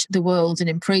change the world and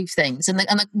improve things? And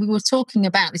we were talking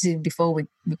about, this even before we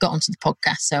got onto the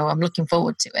podcast, so I'm looking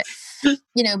forward to it.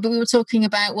 But we were talking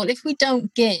about, well, if we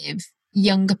don't give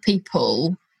younger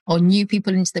people or new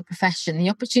people into the profession the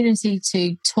opportunity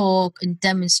to talk and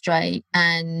demonstrate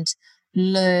and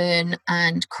learn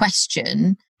and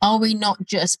question, are we not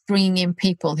just bringing in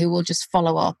people who will just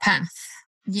follow our path?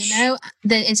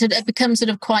 It becomes sort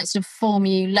of quite sort of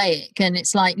formulaic, and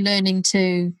it's like learning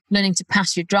to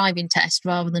pass your driving test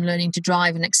rather than learning to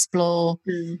drive and explore.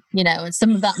 And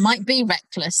some of that might be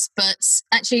reckless, but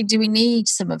actually, do we need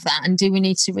some of that, and do we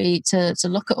need to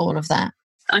look at all of that?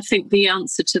 I think the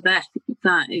answer to that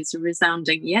is a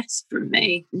resounding yes from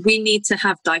me. We need to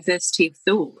have diversity of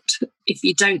thought. If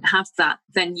you don't have that,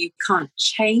 then you can't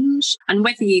change. And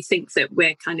whether you think that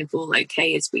we're kind of all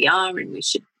okay as we are and we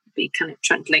should be kind of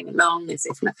trundling along as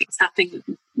if nothing's happening,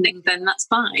 then that's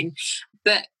fine.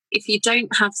 But if you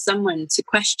don't have someone to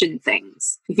question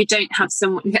things, if you don't have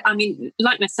someone, I mean,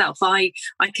 like myself, I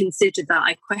consider that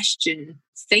I question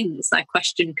things, I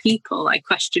question people, I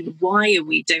question why are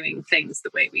we doing things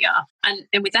the way we are. And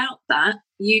without that,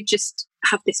 you just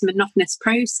have this monotonous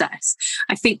process.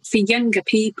 I think for younger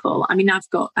people, I mean, I've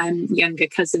got younger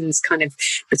cousins kind of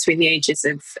between the ages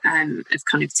of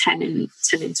kind of 10 and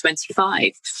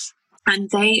 25, and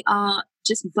they are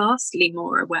just vastly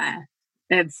more aware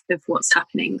of what's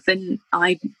happening than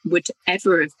I would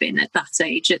ever have been at that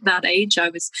age. At that age, I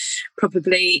was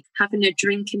probably having a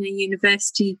drink in a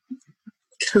university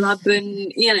club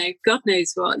and, God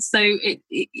knows what. So,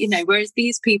 whereas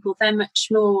these people, they're much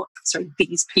more,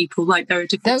 these people, like there are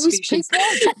different species.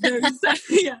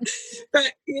 Yeah.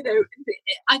 But,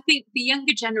 I think the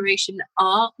younger generation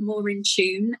are more in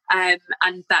tune, and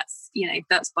that's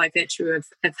by virtue of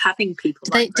having people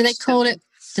do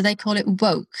they call it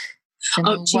woke?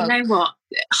 Oh, do you know what?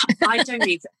 I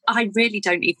really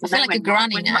don't even I feel know. Like a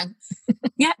granny now.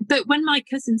 Yeah, but when my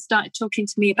cousin started talking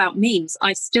to me about memes,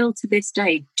 I still to this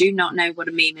day do not know what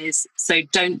a meme is. So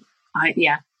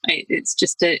it's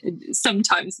just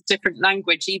sometimes a different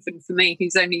language, even for me,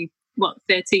 who's only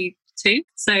 32.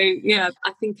 So yeah,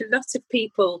 I think a lot of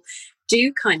people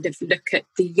do kind of look at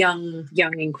the young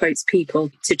in quotes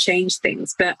people to change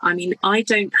things. But I mean, I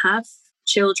don't have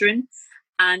children,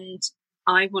 and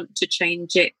I want to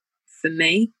change it for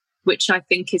me, which I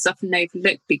think is often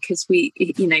overlooked, because we,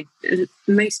 you know,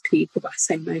 most people, I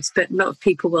say most, but a lot of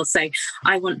people will say,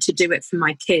 I want to do it for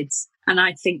my kids. And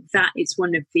I think that is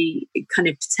one of the kind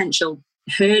of potential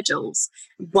hurdles.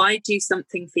 Why do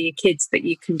something for your kids that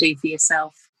you can do for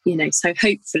yourself? You know, so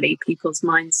hopefully people's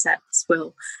mindsets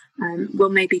will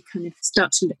maybe kind of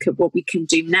start to look at what we can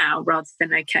do now, rather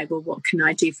than, okay, well, what can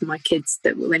I do for my kids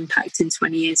that will impact in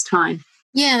 20 years' time?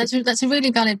 Yeah, that's a really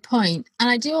valid point. And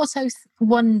I do also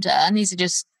wonder, and these are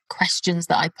just questions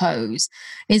that I pose,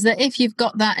 is that if you've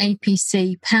got that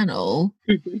APC panel,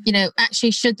 you know,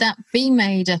 actually, should that be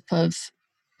made up of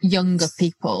younger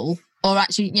people, or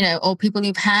actually, you know, or people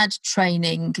who've had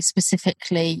training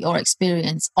specifically or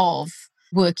experience of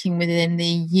working within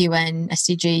the UN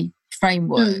SDG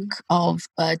framework of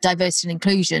diversity and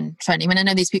inclusion training? I mean, I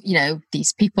know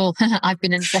these people, I've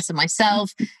been an assessor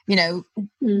myself, you know,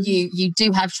 you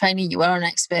do have training, you are an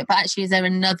expert, but actually, is there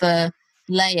another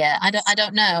layer? I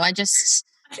don't know. I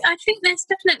think there's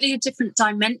definitely a different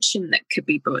dimension that could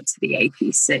be brought to the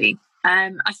APC.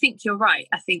 I think you're right.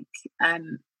 I think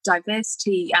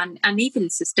diversity and even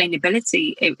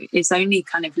sustainability is only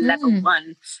kind of level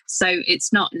 1, so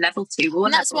it's not level 2 or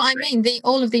and that's what 3. I mean.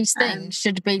 All of these things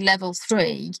should be level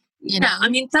 3. You know? I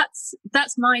mean, that's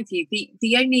my view.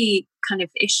 The only kind of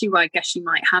issue I guess you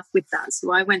might have with that,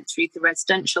 so I went through the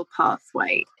residential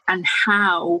pathway, and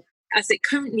how, as it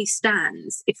currently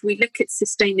stands, if we look at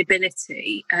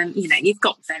sustainability, you know, you've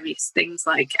got various things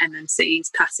like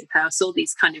MMCs, passive house, all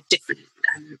these kind of different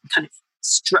kind of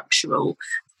structural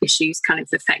issues kind of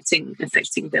affecting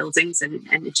buildings and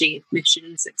energy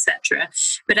emissions, etc.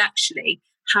 But actually,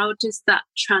 how does that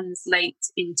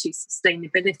translate into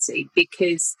sustainability?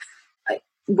 Because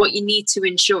what you need to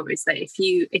ensure is that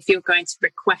if you're going to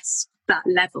request that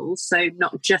level, so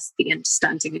not just the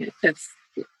understanding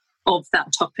of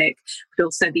that topic, but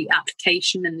also the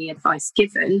application and the advice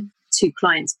given to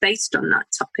clients based on that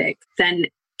topic, then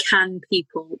can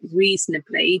people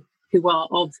reasonably, who are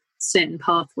of certain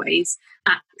pathways,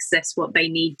 access what they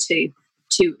need to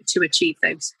achieve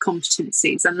those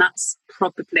competencies? And that's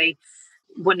probably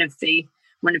one of the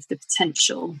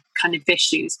potential kind of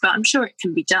issues. But I'm sure it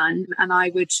can be done, and I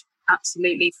would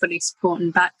absolutely fully support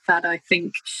and back that. I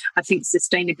think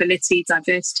sustainability,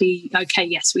 diversity, okay,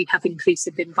 yes, we have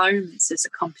inclusive environments as a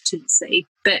competency,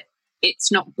 but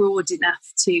it's not broad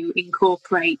enough to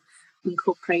incorporate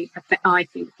I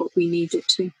think what we need it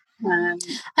to. And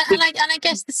I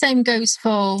guess the same goes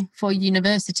for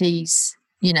universities,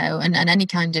 you know, and any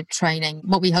kind of training.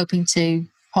 What we're hoping to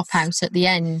pop out at the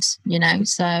end, you know.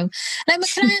 So, can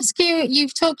I ask you?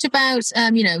 You've talked about,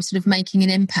 you know, sort of making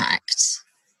an impact.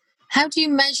 How do you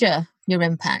measure your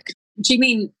impact? Do you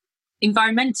mean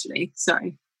environmentally?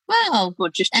 Sorry. Well, or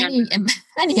just any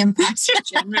impact.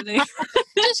 Just generally.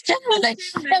 Just generally.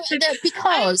 No,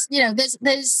 because, you know,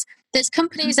 there's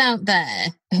companies out there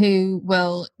who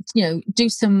will, you know, do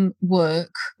some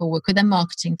work or work with their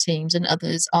marketing teams and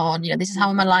others on, you know, this is how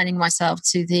I'm aligning myself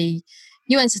to the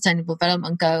UN Sustainable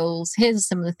Development Goals. Here's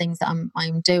some of the things that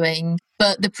I'm doing.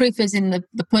 But the proof is in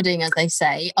the pudding, as they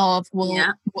say, of,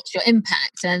 well, what's your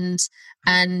impact?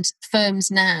 And firms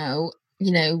now,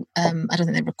 you know, I don't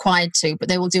think they're required to, but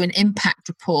they will do an impact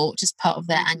report as part of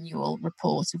their annual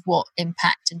report of what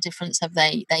impact and difference have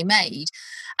they made.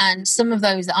 And some of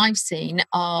those that I've seen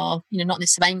are, you know, not in the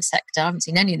surveying sector. I haven't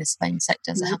seen any in the surveying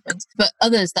sector as it happens, but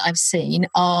others that I've seen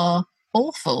are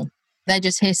awful. They're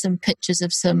just, here's some pictures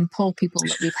of some poor people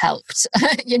that we've helped,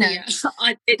 you know.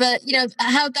 But, you know,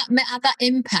 how that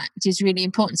impact is really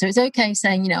important. So it's okay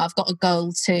saying, you know, I've got a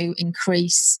goal to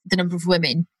increase the number of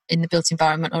women in the built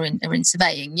environment or in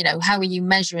surveying. You know, how are you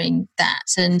measuring that?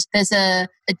 And there's a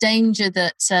danger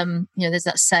that, you know, there's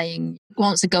that saying,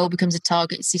 once a goal becomes a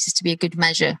target, it ceases to be a good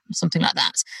measure, or something like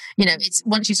that. You know, it's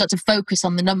once you start to focus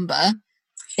on the number,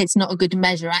 it's not a good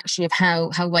measure actually of how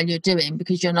well you're doing,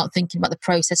 because you're not thinking about the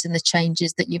process and the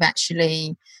changes that you've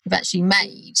actually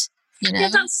made. You know? Yeah,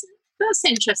 that's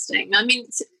interesting. I mean,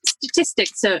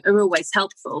 statistics are always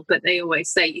helpful, but they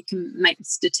always say you can make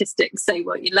statistics say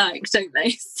what you like, don't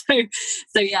they?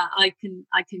 So yeah, I can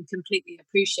completely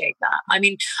appreciate that. I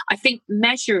mean, I think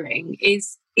measuring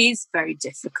is very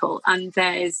difficult, and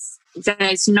there's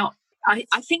not. I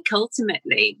think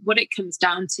ultimately what it comes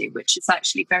down to, which is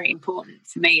actually very important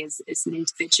for me as an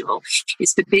individual,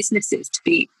 is for businesses to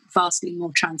be vastly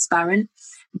more transparent,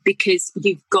 because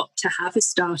you've got to have a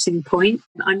starting point.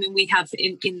 I mean, we have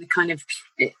in the kind of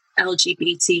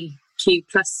LGBTQ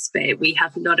plus sphere, we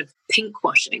have a lot of pink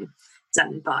washing.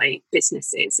 done by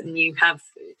businesses. And you have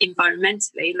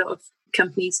environmentally a lot of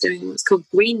companies doing what's called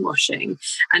greenwashing.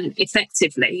 And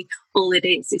effectively, all it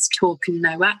is talk and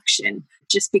no action.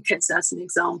 Just because, as an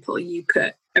example, you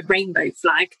put a rainbow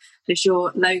flag as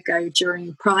your logo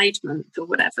during Pride Month or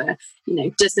whatever,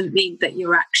 doesn't mean that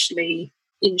you're actually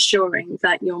ensuring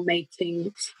that you're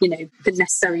making, the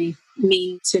necessary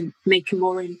mean to make a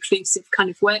more inclusive kind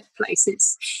of workplace.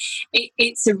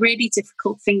 It's a really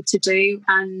difficult thing to do.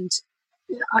 And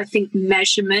I think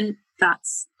measurement,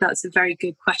 that's a very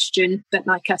good question. But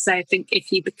like I say, I think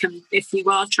if you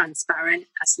are transparent,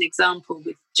 as an example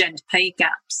with gender pay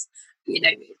gaps,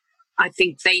 I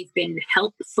think they've been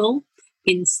helpful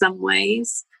in some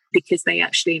ways because they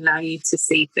actually allow you to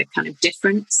see the kind of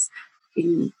difference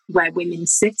in where women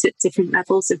sit at different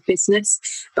levels of business.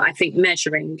 But I think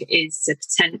measuring is a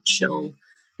potential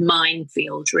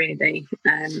minefield, really.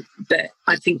 But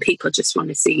I think people just want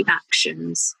to see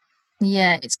actions.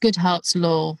 Yeah, it's Goodhart's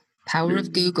law, power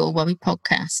of Google, when we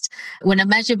podcast. When a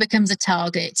measure becomes a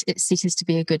target, it ceases to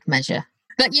be a good measure.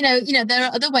 But, there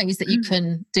are other ways that you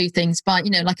can do things by,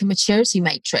 like a maturity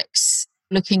matrix,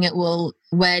 looking at, what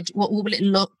will it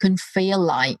look and feel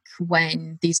like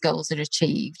when these goals are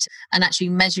achieved, and actually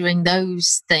measuring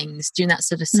those things, doing that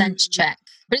sort of sense check.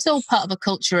 But it's all part of a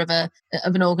culture of an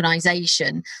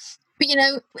organisation. But,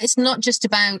 it's not just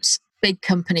about big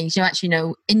companies.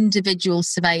 Individual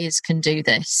surveyors can do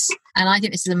this. And I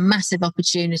think this is a massive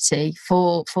opportunity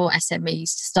for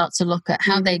SMEs to start to look at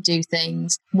how they do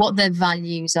things, what their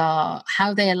values are,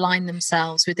 how they align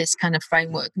themselves with this kind of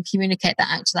framework, and communicate that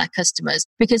out to their customers.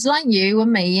 Because like you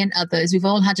and me and others, we've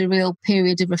all had a real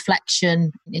period of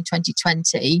reflection in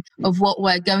 2020 of what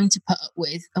we're going to put up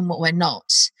with and what we're not,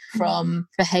 from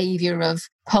behaviour of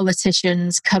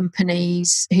politicians,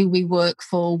 companies, who we work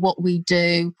for, what we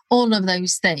do, all of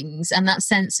those things, and that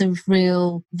sense of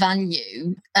real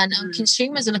value. And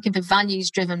consumers are looking for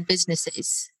values-driven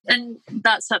businesses. And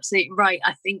that's absolutely right.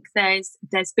 I think there's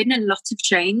been a lot of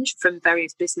change from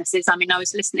various businesses. I mean, I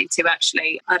was listening to,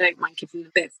 actually, I don't mind giving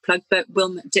a bit of a plug, but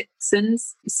Wilmot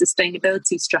Dixon's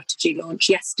sustainability strategy launch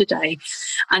yesterday.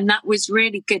 And that was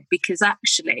really good because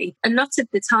actually a lot of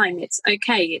the time it's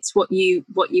okay, it's what you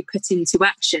put into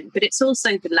action, but it's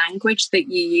also the language that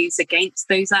you use against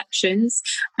those actions.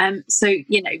 So,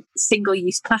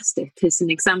 single-use plastic is an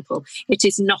example. It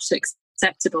is not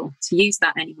acceptable to use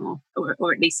that anymore,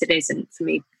 or at least it isn't for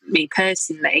me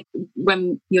personally.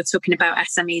 When you're talking about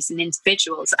SMEs and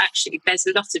individuals, actually there's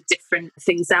a lot of different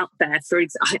things out there.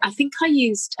 I think I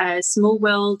used Small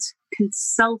World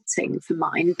Consulting for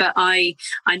mine, but I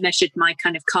measured my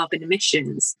kind of carbon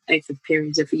emissions over the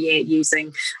period of a year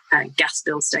using gas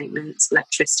bill statements,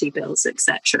 electricity bills,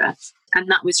 etc. And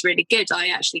that was really good. I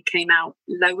actually came out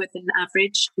lower than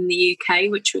average in the UK,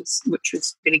 which was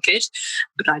really good.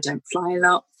 But I don't fly a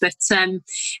lot. But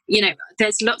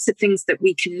there's lots of things that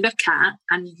we can look at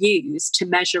and use to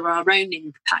measure our own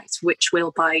impact, which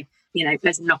will, by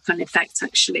there's a knock-on effect,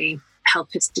 actually help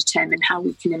us determine how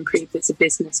we can improve as a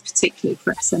business, particularly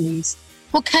for SMEs.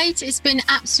 Well, Kate, it's been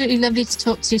absolutely lovely to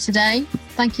talk to you today.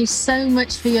 Thank you so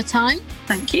much for your time.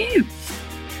 Thank you.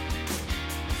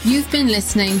 You've been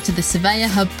listening to the Surveyor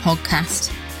Hub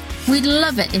podcast. We'd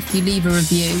love it if you leave a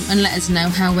review and let us know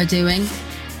how we're doing.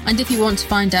 And if you want to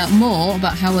find out more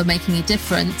about how we're making a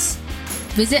difference,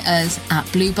 visit us at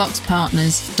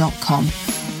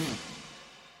blueboxpartners.com.